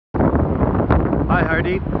Hi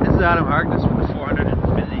Hardy, this is Adam Harkness from the 400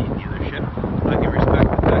 Infiniti dealership. I can respect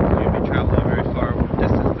the fact that you've been traveling a very far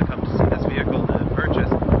distance to come to see this vehicle to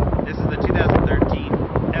purchase. This is the 2013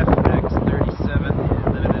 FX37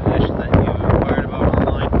 limited edition that you inquired about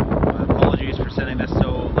online. Apologies for sending this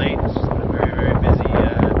so late. It's just been a very busy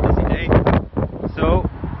day. So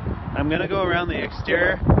I'm going to go around the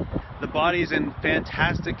exterior. The body's in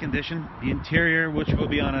fantastic condition. The interior, which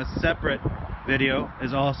will be on a separate video,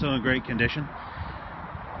 is also in great condition.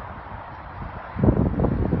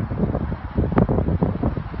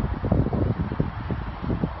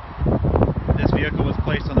 This vehicle was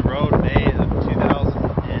placed on the road May of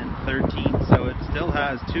 2013, so it still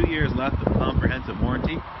has 2 years left of comprehensive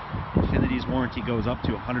warranty. Infiniti's warranty goes up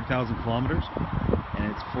to 100,000 kilometers,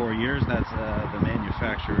 and it's 4 years. That's the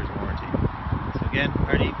manufacturer's warranty. So again,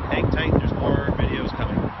 Hardy, hang tight. There's more videos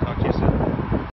coming. Talk to you soon.